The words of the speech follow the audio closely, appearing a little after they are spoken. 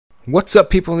What's up,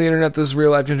 people on the internet? This is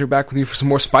ARealLiveGinger back with you for some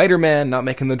more Spider-Man, not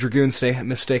making the Dragoon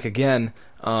mistake again.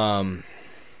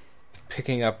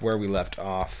 Picking up where we left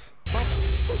off.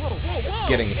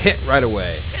 Getting hit right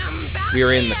away. We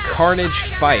are in the Carnage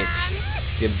fight.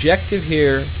 The objective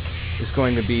here is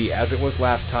going to be, as it was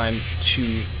last time,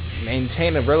 to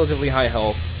maintain a relatively high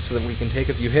health so that we can take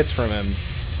a few hits from him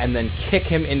and then kick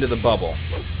him into the bubble.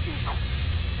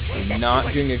 We're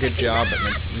not doing a good job at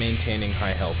maintaining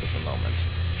high health at the moment,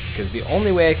 because the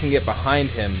only way I can get behind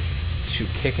him to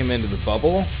kick him into the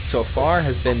bubble so far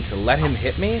has been to let him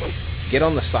hit me, get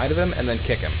on the side of him, and then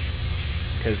kick him.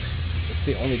 Because it's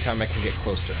the only time I can get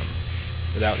close to him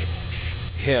without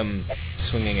him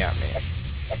swinging at me.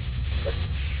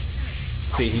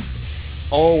 See, he's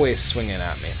always swinging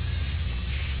at me.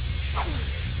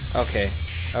 Okay,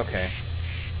 okay.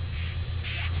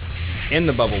 In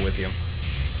the bubble with you.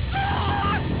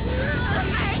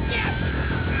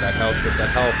 That help, get that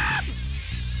help.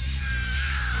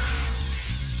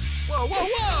 Whoa, whoa,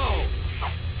 whoa!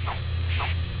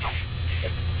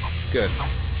 Good.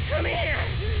 Come here!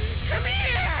 Come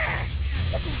here!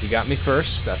 You got me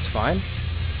first, that's fine.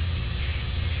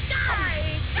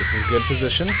 This is good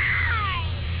position.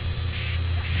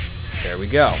 There we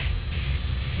go.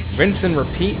 Rinse and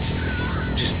repeat.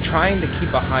 Just trying to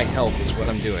keep a high health is what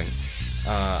I'm doing.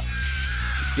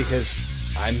 Because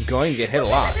I'm going to get hit a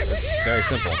lot. It's very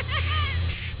simple.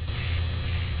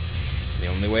 The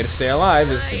only way to stay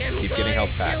alive is to keep getting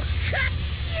health packs.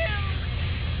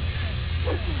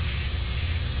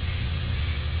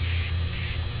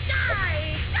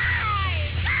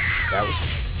 That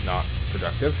was not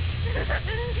productive.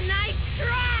 Nice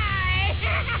try!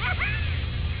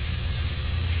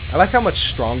 I like how much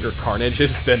stronger Carnage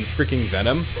is than freaking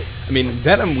Venom. I mean,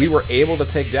 Venom we were able to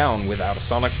take down without a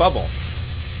sonic bubble.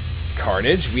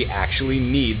 Carnage, we actually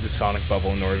need the sonic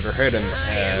bubble in order to hurt him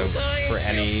for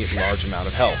any large amount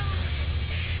of health.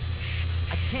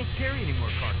 I can't carry any more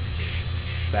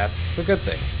cartridges. That's a good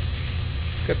thing.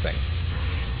 Good thing.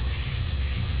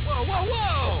 Whoa, whoa,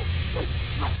 whoa!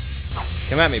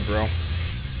 Come at me, bro.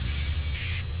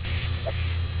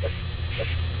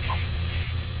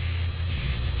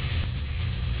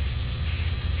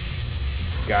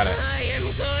 Got it. I am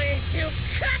going to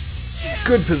cut you!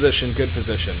 Good position, good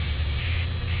position.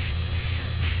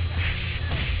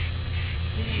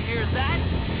 Did you hear that?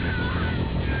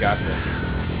 Got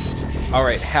it.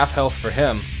 Alright, half health for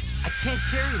him. I can't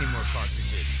carry any more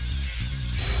cartridges.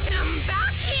 Come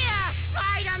back here,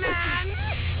 Spider-Man!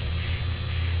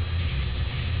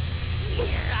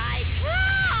 Here I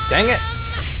come! Dang it!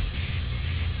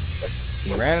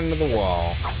 He ran into the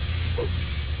wall.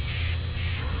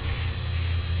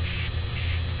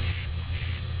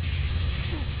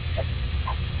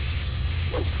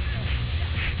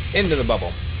 Into the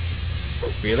bubble.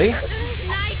 Really?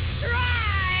 Nice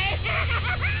try!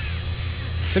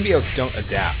 Symbiotes don't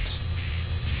adapt.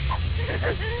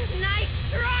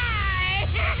 Nice try!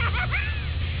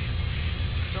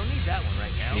 Don't need that one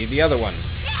right now. Need the other one.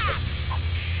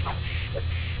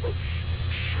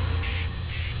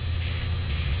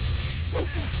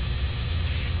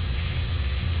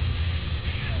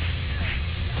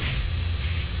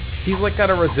 He's like got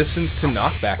a resistance to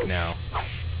knockback now.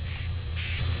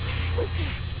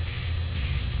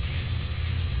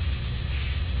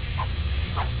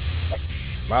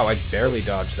 Wow, I barely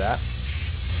dodged that.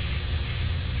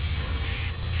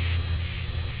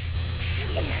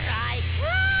 Here I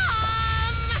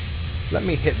come! Let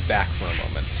me hit back for a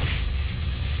moment.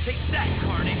 Take that,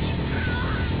 Carnage!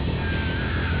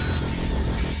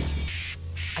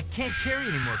 I can't carry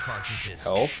any more cartridges.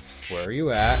 Health, where are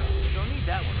you at? Don't need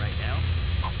that one right now.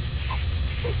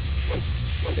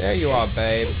 There you are,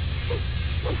 babe.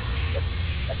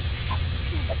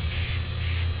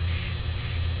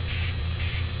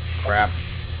 Crap.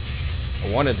 I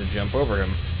wanted to jump over him.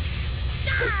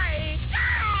 Die!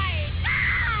 Die!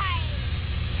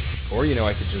 Die! Or, you know,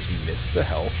 I could just miss the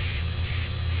health.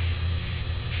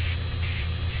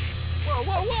 Whoa,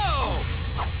 whoa, whoa!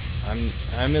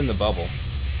 I'm in the bubble.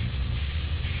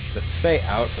 Let's stay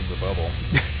out of the bubble.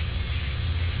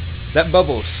 That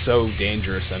bubble is so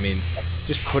dangerous. I mean,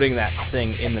 just putting that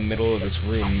thing in the middle of this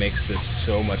room makes this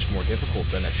so much more difficult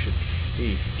than it should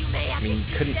be. You may have I mean,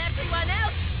 to couldn't... defeat everyone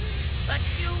else, but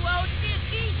you won't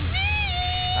defeat me!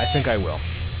 I think I will.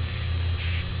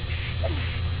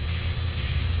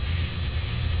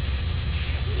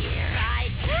 Here I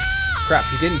come! Crap,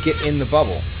 he didn't get in the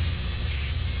bubble.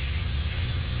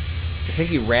 I think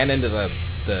he ran into the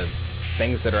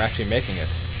things that are actually making it.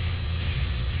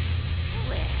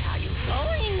 Where are you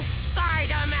going,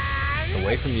 Spider-Man?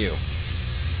 Away from you.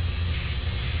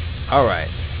 Alright.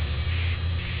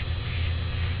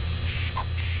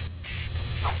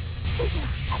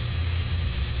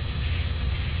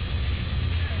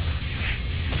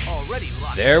 Already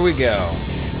locked. There we go.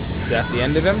 Is that the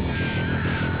end of him?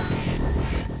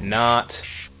 Not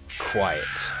quite.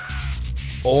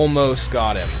 Almost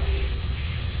got him.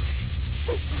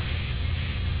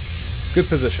 Good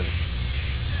position.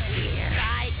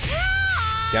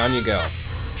 Down you go.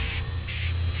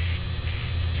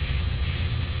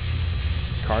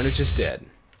 Carnage is dead.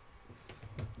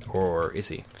 Or is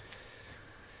he?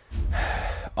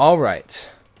 Alright.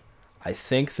 I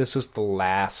think this is the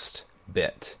last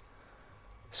bit.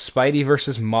 Spidey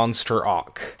versus Monster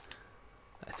Ock.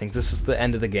 I think this is the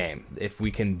end of the game. If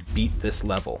we can beat this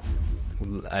level.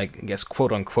 I guess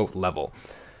quote-unquote level.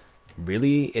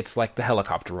 Really, it's like the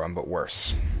helicopter run, but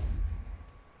worse.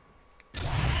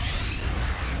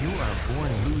 You are a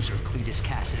born loser, Cletus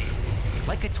Cassidy.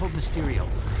 Like I told Mysterio,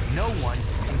 no one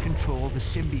can control the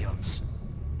symbiotes.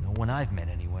 No one I've met,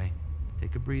 anyway.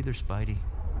 Take a breather, Spidey.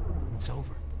 It's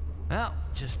over. Well,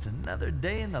 just another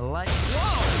day in the life.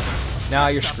 Whoa! Now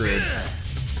you're screwed.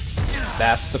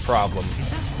 That's the problem. Is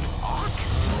that Ock?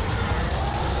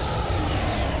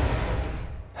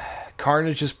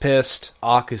 Carnage is pissed.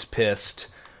 Ock is pissed.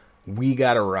 We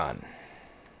gotta run.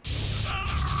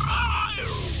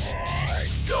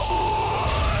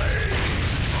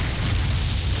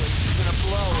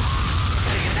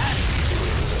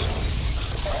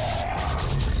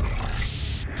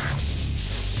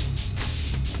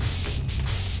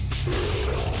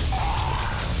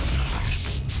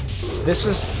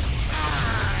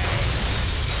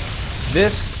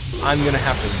 This I'm gonna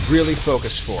have to really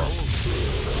focus for.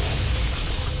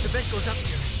 The vent goes up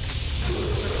here.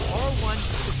 Press R1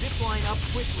 to zip line up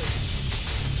quickly.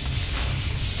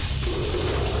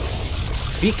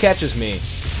 If he catches me,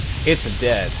 it's a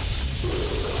dead.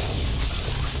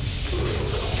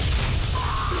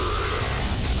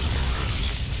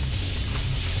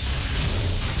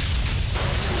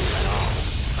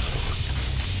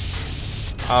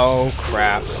 Oh,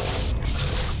 crap.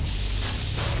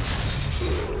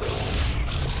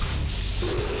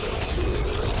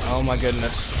 Oh my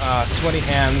goodness. Sweaty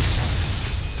hands.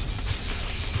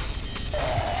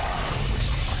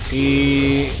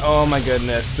 Oh my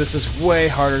goodness. This is way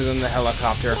harder than the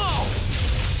helicopter.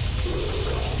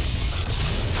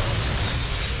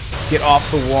 Get off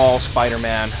the wall,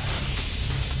 Spider-Man.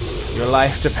 Your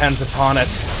life depends upon it.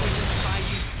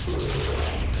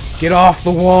 Get off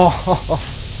the wall!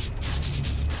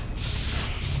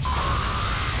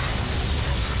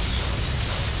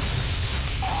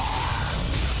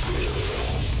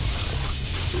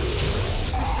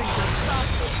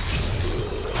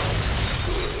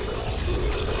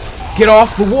 Get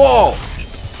off the wall!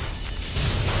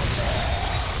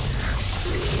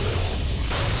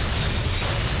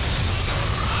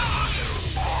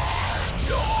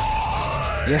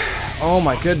 Yeah, oh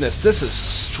my goodness, this is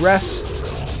stress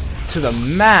to the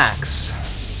max.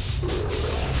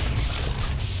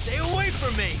 Stay away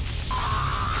from me!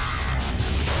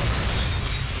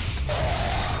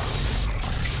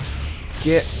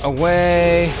 Get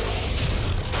away.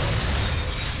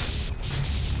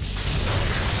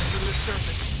 To the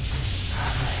surface.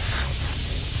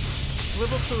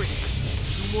 Level 3.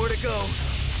 2 more to go.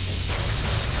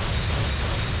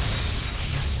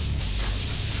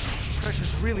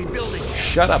 Pressure's really building.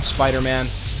 Shut up, Spider-Man.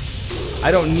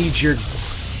 I don't need your...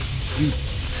 You...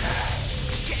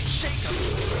 Can't shake him.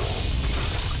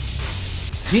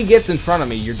 If he gets in front of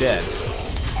me, you're dead.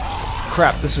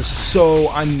 Crap, this is so...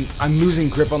 I'm losing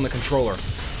grip on the controller.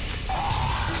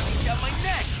 Got my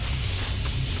neck.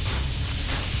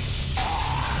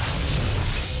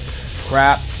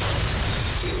 Crap.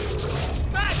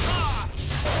 Back off.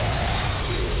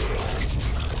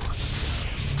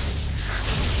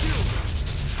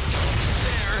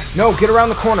 There. No, get around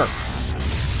the corner.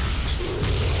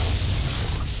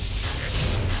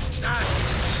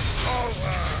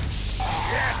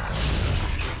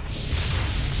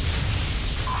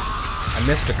 I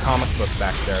missed a comic book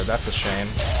back there. That's a shame.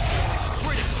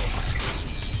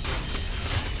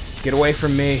 Get away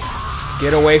from me.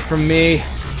 Get away from me.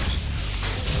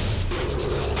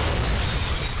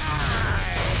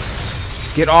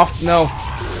 Get off. No.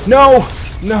 No.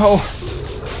 No.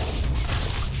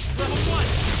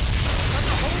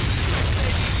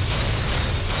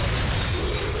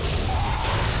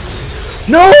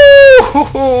 No!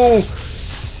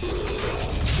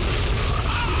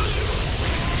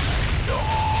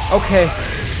 Okay,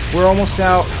 we're almost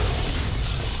out.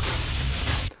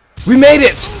 We made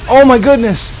it! Oh my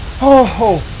goodness!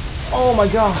 Oh, oh my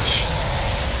gosh!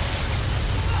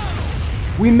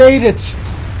 We made it!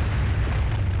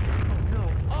 Oh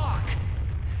no, Ock!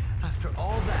 After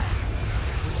all that,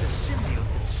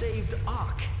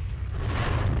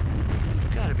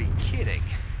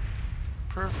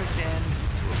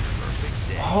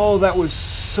 Oh, that was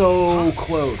so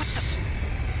close.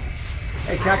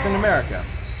 Hey, Captain America.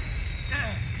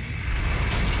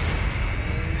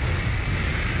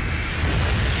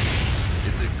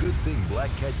 It's a good thing Black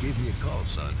Cat gave me a call,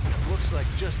 son. Looks like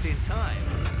just in time.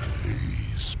 Hey,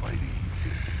 Spidey,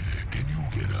 can you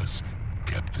get us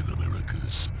Captain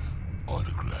America's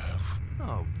autograph?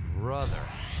 Oh, brother.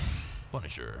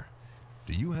 Punisher,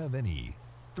 do you have any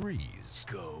threes?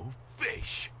 Go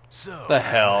fish. So The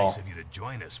hell? nice of you to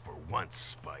join us for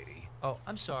once, Spidey. Oh,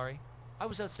 I'm sorry. I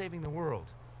was out saving the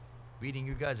world. Beating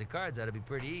you guys at cards ought to be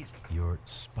pretty easy. Your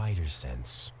spider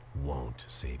sense won't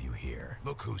save you here.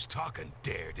 Look who's talking,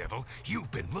 Daredevil.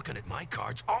 You've been looking at my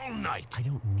cards all night. I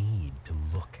don't need to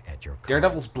look at your cards,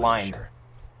 Daredevil's blind. Punisher.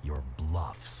 Your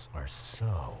bluffs are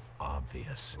so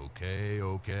obvious. Okay,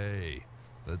 okay.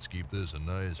 Let's keep this a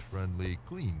nice, friendly,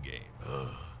 clean game.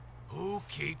 Who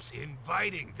keeps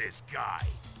inviting this guy?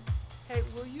 Hey,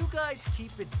 will you guys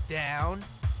keep it down?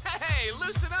 Hey,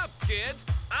 loosen up, kids.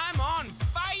 I'm on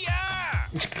fire!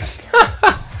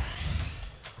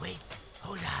 Wait,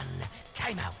 hold on.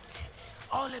 Time out.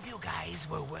 All of you guys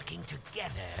were working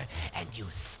together, and you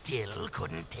still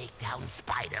couldn't take down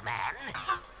Spider-Man?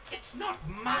 It's not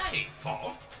my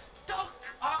fault. Doc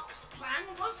Ock's plan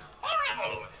was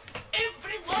horrible.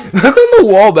 Everyone Look on the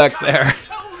wall back there.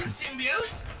 told the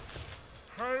symbiotes.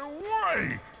 Hey,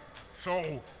 wait!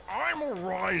 So, I'm a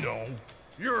rhino,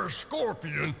 you're a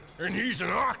scorpion, and he's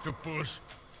an octopus.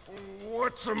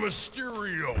 What's a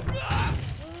Mysterio?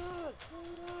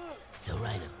 So,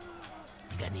 Rhino,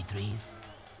 you got any threes?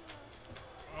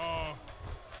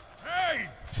 Hey!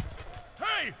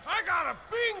 Hey, I got a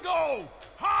bingo!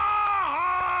 Ha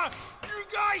ha! You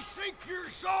guys think you're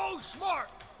so smart,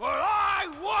 but I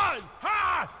won!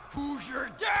 Ha! Who's your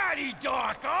daddy,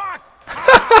 Doc Ock?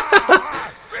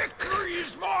 Ha! Victory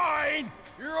is mine!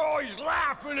 You're always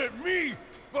laughing at me,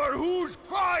 but who's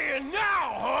crying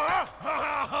now, huh?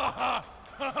 Ha ha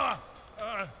ha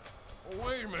ha!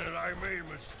 Wait a minute, I made a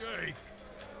mistake.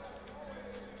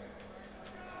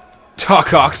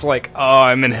 Doc Ock's like, oh,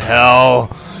 I'm in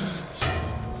hell.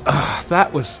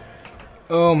 That was...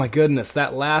 Oh my goodness,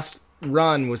 that last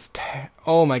run was...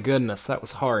 Oh my goodness, that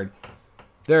was hard.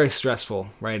 Very stressful,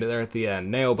 right there at the end.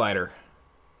 Nail biter.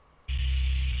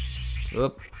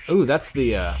 Oop. Ooh, that's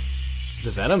the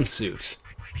Venom suit.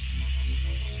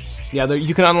 Yeah,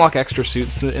 you can unlock extra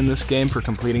suits in this game for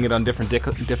completing it on different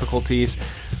difficulties.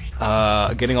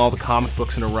 Getting all the comic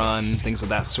books in a run, things of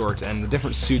that sort, and the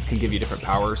different suits can give you different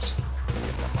powers.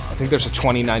 I think there's a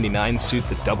 2099 suit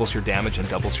that doubles your damage and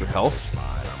doubles your health.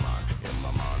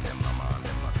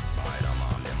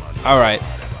 Alright,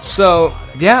 so,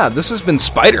 yeah, this has been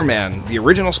Spider-Man, the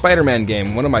original Spider-Man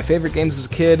game, one of my favorite games as a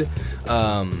kid.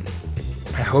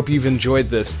 I hope you've enjoyed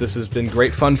this. This has been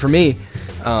great fun for me.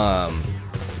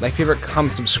 Like, favorite,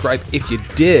 comment, subscribe if you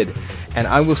did, and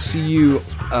I will see you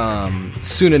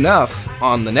soon enough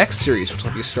on the next series, which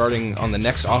will be starting on the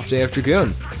next off day of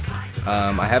Dragoon.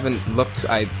 I haven't looked.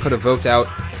 I put a vote out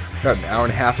about an hour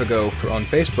and a half ago on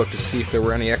Facebook to see if there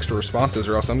were any extra responses,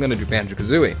 or else I'm going to do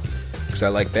Banjo-Kazooie, because I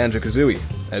like Banjo-Kazooie.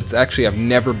 It's actually, I've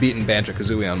never beaten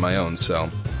Banjo-Kazooie on my own, so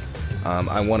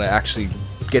I want to actually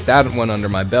get that one under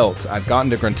my belt. I've gotten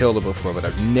to Gruntilda before, but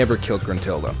I've never killed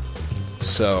Gruntilda.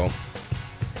 So,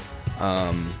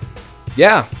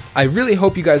 yeah, I really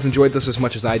hope you guys enjoyed this as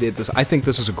much as I did. I think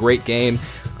this is a great game.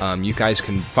 You guys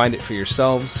can find it for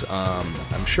yourselves,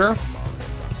 I'm sure.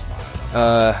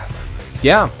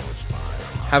 Yeah.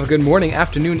 Have a good morning,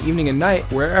 afternoon, evening, and night,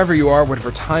 wherever you are,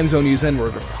 whatever time zone you're in,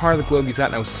 whatever part of the globe you're at,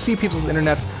 and I will see people on the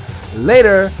internet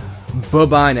later.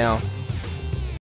 Bye-bye now.